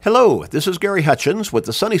Hello, this is Gary Hutchins with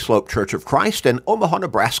the Sunny Slope Church of Christ in Omaha,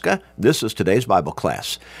 Nebraska. This is today's Bible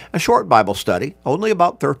class. A short Bible study, only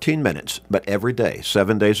about 13 minutes, but every day,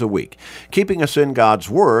 7 days a week, keeping us in God's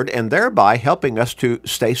Word and thereby helping us to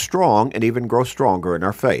stay strong and even grow stronger in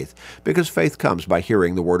our faith, because faith comes by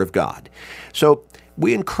hearing the Word of God. So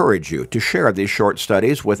we encourage you to share these short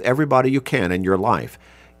studies with everybody you can in your life.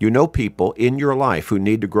 You know people in your life who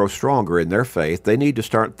need to grow stronger in their faith. They need to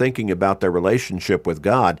start thinking about their relationship with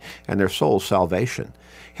God and their soul's salvation.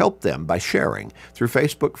 Help them by sharing through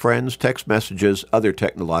Facebook friends, text messages, other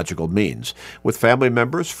technological means, with family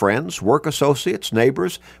members, friends, work associates,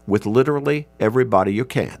 neighbors, with literally everybody you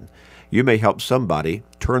can. You may help somebody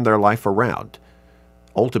turn their life around,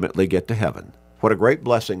 ultimately get to heaven. What a great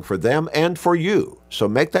blessing for them and for you. So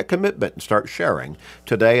make that commitment and start sharing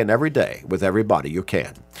today and every day with everybody you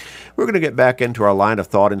can. We're going to get back into our line of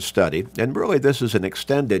thought and study. And really this is an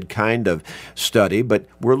extended kind of study, but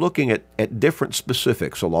we're looking at different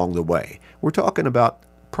specifics along the way. We're talking about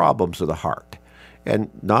problems of the heart, and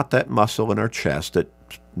not that muscle in our chest that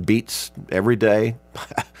beats every day,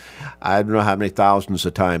 I don't know how many thousands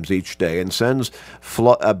of times each day, and sends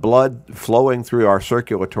blood flowing through our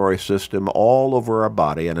circulatory system all over our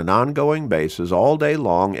body on an ongoing basis, all day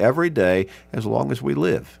long, every day, as long as we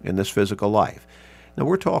live in this physical life. Now,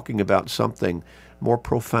 we're talking about something more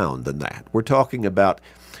profound than that. We're talking about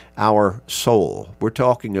our soul. We're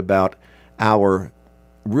talking about our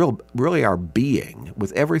really our being,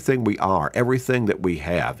 with everything we are, everything that we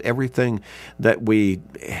have, everything that we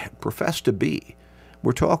profess to be.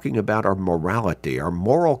 We're talking about our morality, our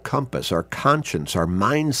moral compass, our conscience, our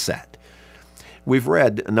mindset. We've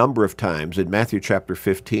read a number of times in Matthew chapter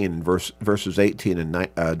 15, verses 18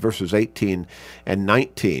 and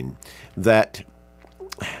 19, that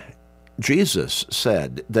Jesus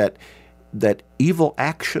said that evil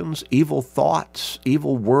actions, evil thoughts,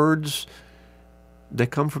 evil words, they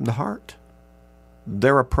come from the heart.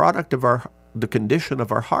 They're a product of the condition of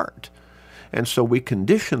our heart. And so we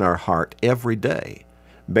condition our heart every day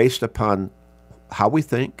based upon how we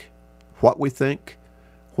think, what we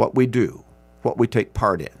do, what we take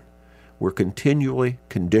part in. We're continually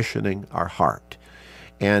conditioning our heart.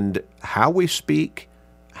 And how we speak,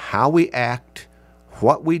 how we act,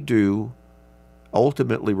 what we do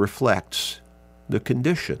ultimately reflects the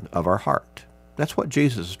condition of our heart. That's what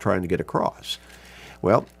Jesus is trying to get across.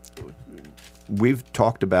 Well, we've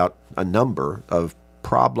talked about a number of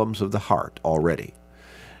problems of the heart already.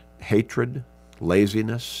 Hatred,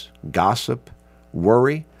 laziness, gossip,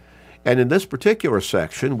 worry. And in this particular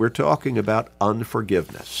section, we're talking about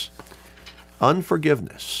unforgiveness.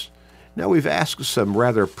 Unforgiveness. Now, we've asked some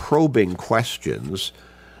rather probing questions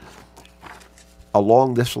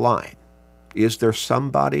along this line. Is there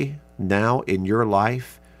somebody now in your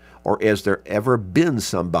life, or has there ever been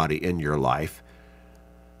somebody in your life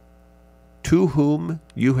to whom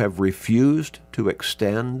you have refused to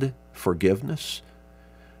extend forgiveness?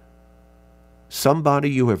 Somebody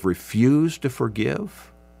you have refused to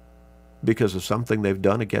forgive because of something they've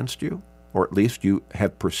done against you, or at least you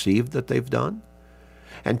have perceived that they've done?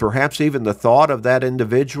 And perhaps even the thought of that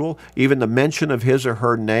individual, even the mention of his or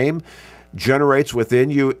her name, generates within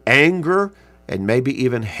you anger and maybe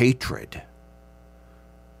even hatred.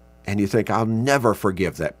 And you think, I'll never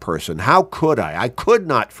forgive that person. How could I? I could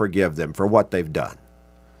not forgive them for what they've done.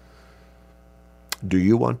 Do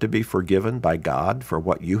you want to be forgiven by God for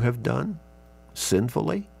what you have done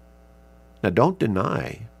sinfully? Now, don't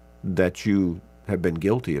deny that you have been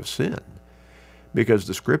guilty of sin, because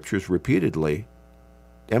the Scriptures repeatedly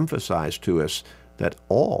emphasize to us that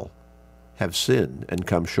all have sinned and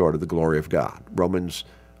come short of the glory of God. Romans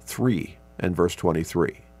 3 and verse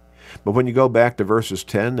 23. But when you go back to verses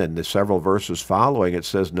 10 and the several verses following, it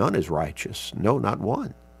says, none is righteous. No, not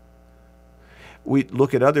one. We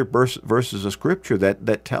look at other verses of Scripture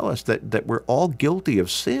that tell us that we're all guilty of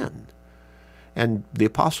sin. And the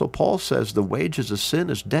Apostle Paul says the wages of sin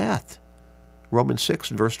is death. Romans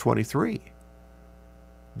 6 and verse 23.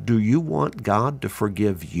 Do you want God to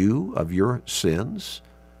forgive you of your sins?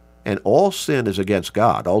 And all sin is against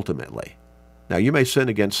God, ultimately. Now, you may sin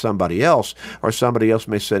against somebody else, or somebody else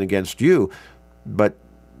may sin against you, but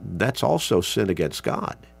that's also sin against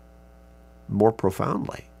God, more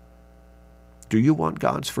profoundly. Do you want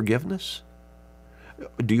God's forgiveness?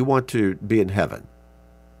 Do you want to be in heaven?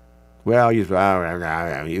 Well, you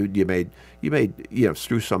may,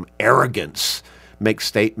 through some arrogance, make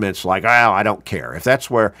statements like, I don't care. If that's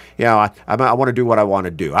where, I want to do what I want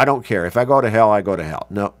to do. I don't care. If I go to hell, I go to hell.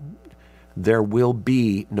 No. There will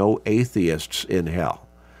be no atheists in hell.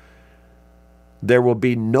 There will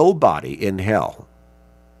be nobody in hell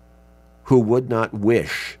who would not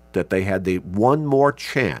wish that they had the one more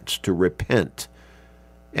chance to repent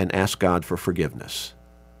and ask God for forgiveness.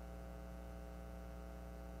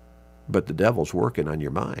 But the devil's working on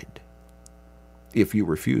your mind if you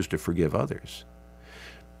refuse to forgive others.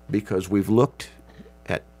 Because we've looked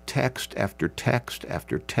at text after text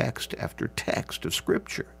after text after text of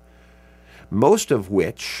Scripture, most of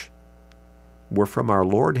which were from our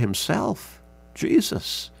Lord himself,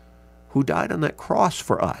 Jesus, who died on that cross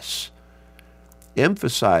for us,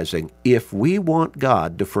 emphasizing if we want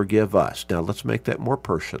God to forgive us. Now let's make that more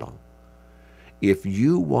personal. If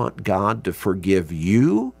you want God to forgive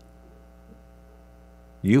you,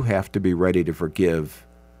 you have to be ready to forgive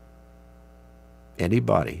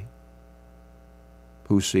anybody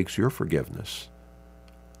who seeks your forgiveness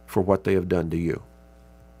for what they have done to you.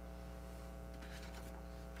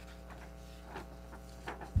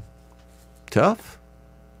 Tough?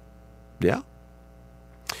 Yeah.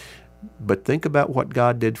 But think about what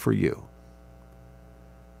God did for you.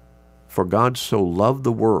 For God so loved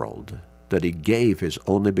the world that he gave his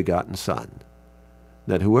only begotten Son,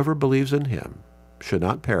 that whoever believes in him should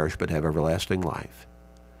not perish but have everlasting life.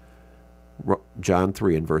 John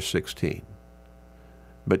 3 and verse 16.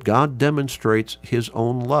 But God demonstrates his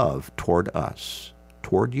own love toward us,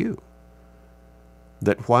 toward you,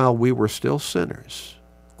 that while we were still sinners,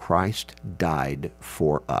 Christ died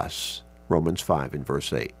for us. Romans 5 and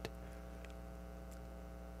verse 8.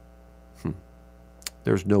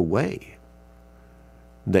 There's no way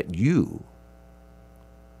that you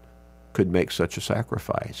could make such a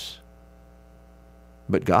sacrifice.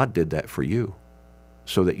 But God did that for you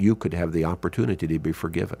so that you could have the opportunity to be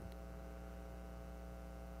forgiven.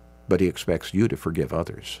 But he expects you to forgive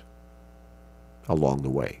others along the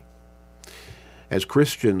way. As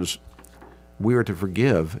Christians, we are to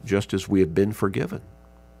forgive just as we have been forgiven.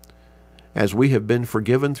 As we have been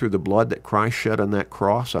forgiven through the blood that Christ shed on that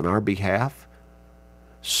cross on our behalf,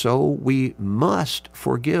 so we must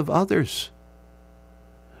forgive others.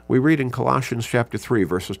 We read in Colossians chapter 3,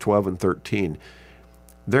 verses 12 and 13,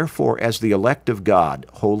 "Therefore, as the elect of God,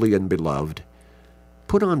 holy and beloved,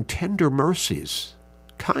 put on tender mercies,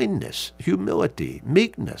 kindness, humility,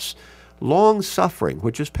 meekness, long-suffering,"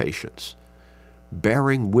 which is patience,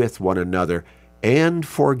 "bearing with one another and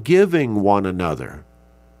forgiving one another.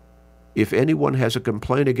 If anyone has a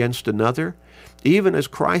complaint against another, even as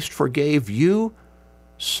Christ forgave you,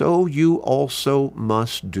 so you also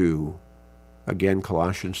must do." Again,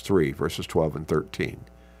 Colossians 3, verses 12 and 13.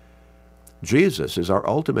 Jesus is our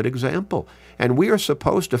ultimate example, and we are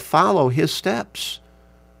supposed to follow his steps.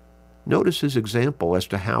 Notice his example as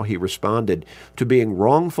to how he responded to being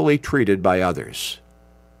wrongfully treated by others.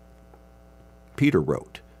 Peter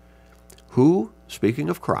wrote, who, speaking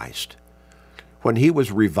of Christ, when he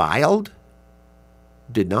was reviled,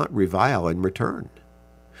 did not revile in return.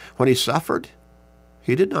 When he suffered,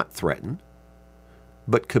 he did not threaten,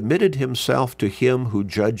 but committed himself to him who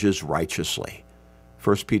judges righteously.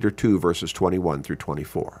 1 Peter 2, verses 21 through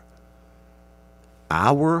 24.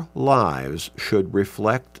 Our lives should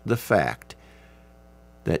reflect the fact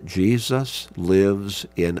that Jesus lives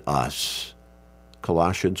in us.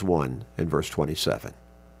 Colossians 1 and verse 27.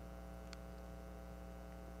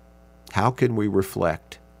 How can we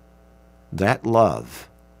reflect that love,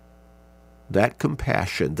 that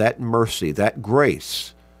compassion, that mercy, that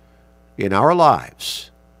grace in our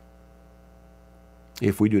lives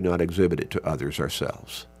if we do not exhibit it to others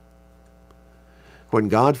ourselves? When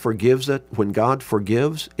God forgives,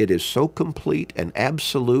 it is so complete and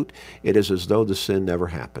absolute, it is as though the sin never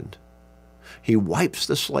happened. He wipes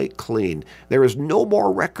the slate clean. There is no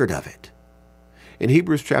more record of it. In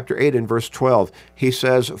Hebrews chapter 8 and verse 12, he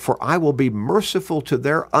says, "For I will be merciful to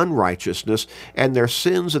their unrighteousness, and their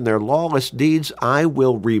sins and their lawless deeds I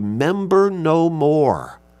will remember no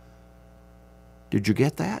more." Did you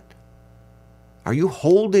get that? Are you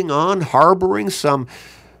holding on, harboring some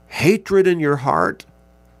hatred in your heart,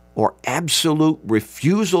 or absolute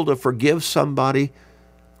refusal to forgive somebody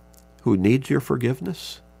who needs your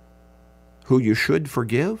forgiveness, who you should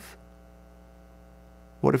forgive?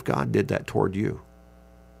 What if God did that toward you?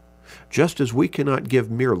 Just as we cannot give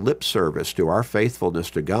mere lip service to our faithfulness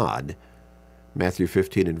to God, Matthew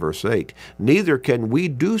 15 and verse 8, neither can we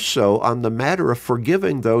do so on the matter of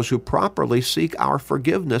forgiving those who properly seek our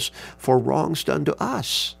forgiveness for wrongs done to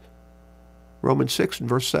us. Romans 6 and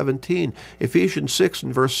verse 17, Ephesians 6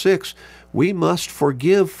 and verse 6, we must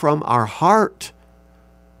forgive from our heart.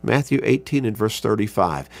 Matthew 18 and verse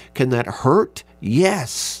 35. Can that hurt?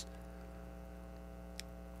 Yes.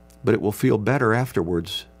 But it will feel better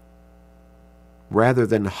afterwards. Rather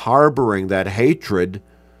than harboring that hatred,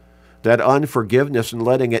 that unforgiveness and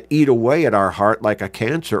letting it eat away at our heart like a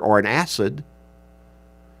cancer or an acid.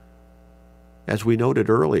 As we noted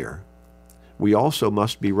earlier, we also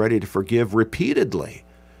must be ready to forgive repeatedly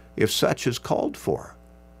if such is called for.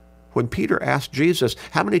 When Peter asked Jesus,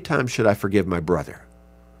 "How many times should I forgive my brother?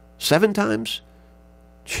 7 times?"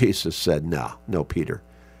 Jesus said, No, Peter.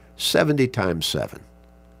 70 times 7.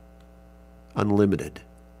 Unlimited.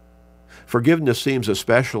 Forgiveness seems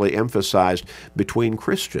especially emphasized between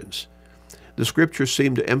Christians. The Scriptures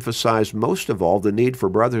seem to emphasize most of all the need for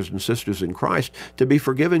brothers and sisters in Christ to be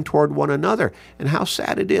forgiving toward one another. And how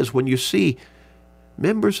sad it is when you see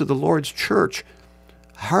members of the Lord's church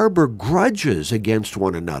harbor grudges against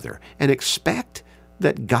one another and expect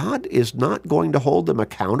that God is not going to hold them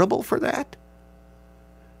accountable for that.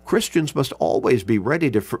 Christians must always be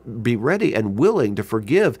ready and willing to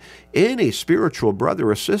forgive any spiritual brother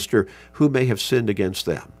or sister who may have sinned against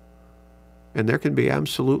them. And there can be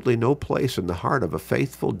absolutely no place in the heart of a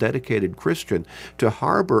faithful, dedicated Christian to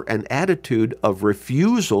harbor an attitude of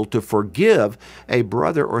refusal to forgive a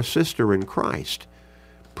brother or sister in Christ,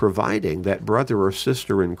 providing that brother or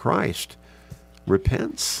sister in Christ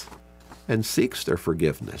repents and seeks their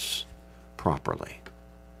forgiveness properly.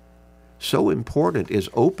 So important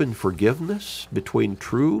is open forgiveness between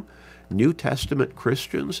true New Testament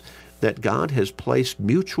Christians that God has placed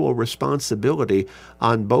mutual responsibility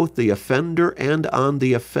on both the offender and on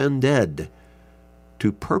the offended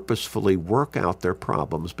to purposefully work out their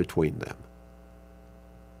problems between them.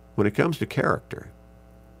 When it comes to character,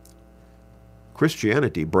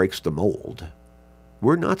 Christianity breaks the mold.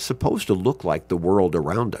 We're not supposed to look like the world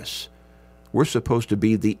around us. We're supposed to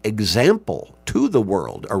be the example to the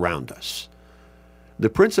world around us. The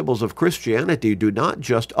principles of Christianity do not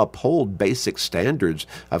just uphold basic standards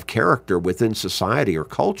of character within society or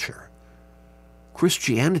culture.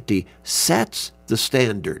 Christianity sets the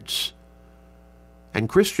standards. And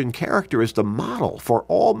Christian character is the model for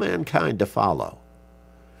all mankind to follow.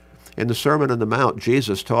 In the Sermon on the Mount,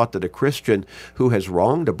 Jesus taught that a Christian who has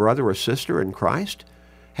wronged a brother or sister in Christ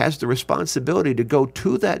has the responsibility to go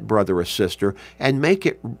to that brother or sister and make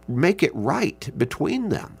it right between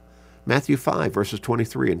them. Matthew 5, verses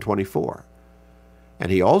 23 and 24. And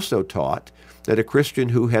he also taught that a Christian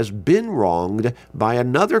who has been wronged by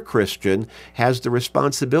another Christian has the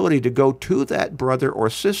responsibility to go to that brother or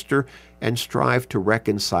sister and strive to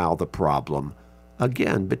reconcile the problem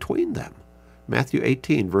again between them. Matthew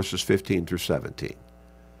 18, verses 15 through 17.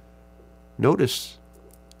 Notice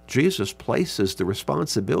Jesus places the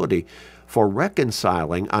responsibility for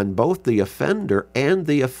reconciling on both the offender and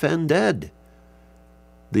the offended.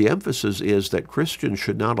 The emphasis is that Christians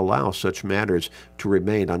should not allow such matters to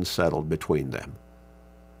remain unsettled between them.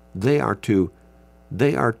 They are to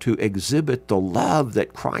exhibit the love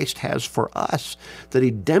that Christ has for us, that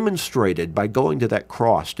he demonstrated by going to that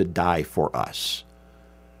cross to die for us.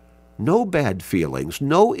 No bad feelings,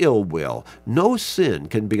 no ill will, no sin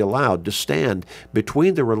can be allowed to stand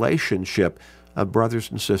between the relationship of brothers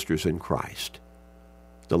and sisters in Christ.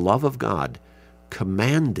 The love of God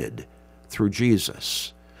commanded through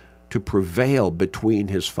Jesus to prevail between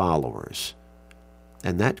his followers.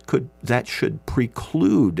 And that should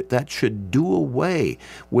do away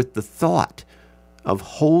with the thought of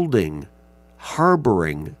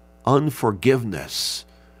harboring unforgiveness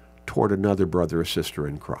toward another brother or sister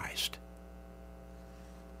in Christ.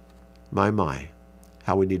 My,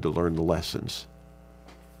 how we need to learn the lessons.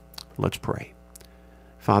 Let's pray.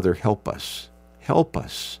 Father, help us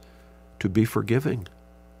to be forgiving,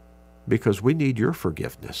 because we need your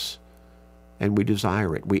forgiveness, and we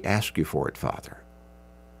desire it. We ask you for it, Father.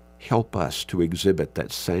 Help us to exhibit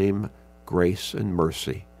that same grace and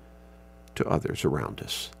mercy to others around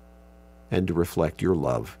us, and to reflect your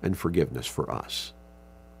love and forgiveness for us.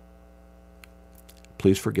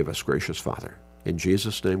 Please forgive us, gracious Father. In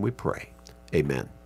Jesus' name we pray. Amen.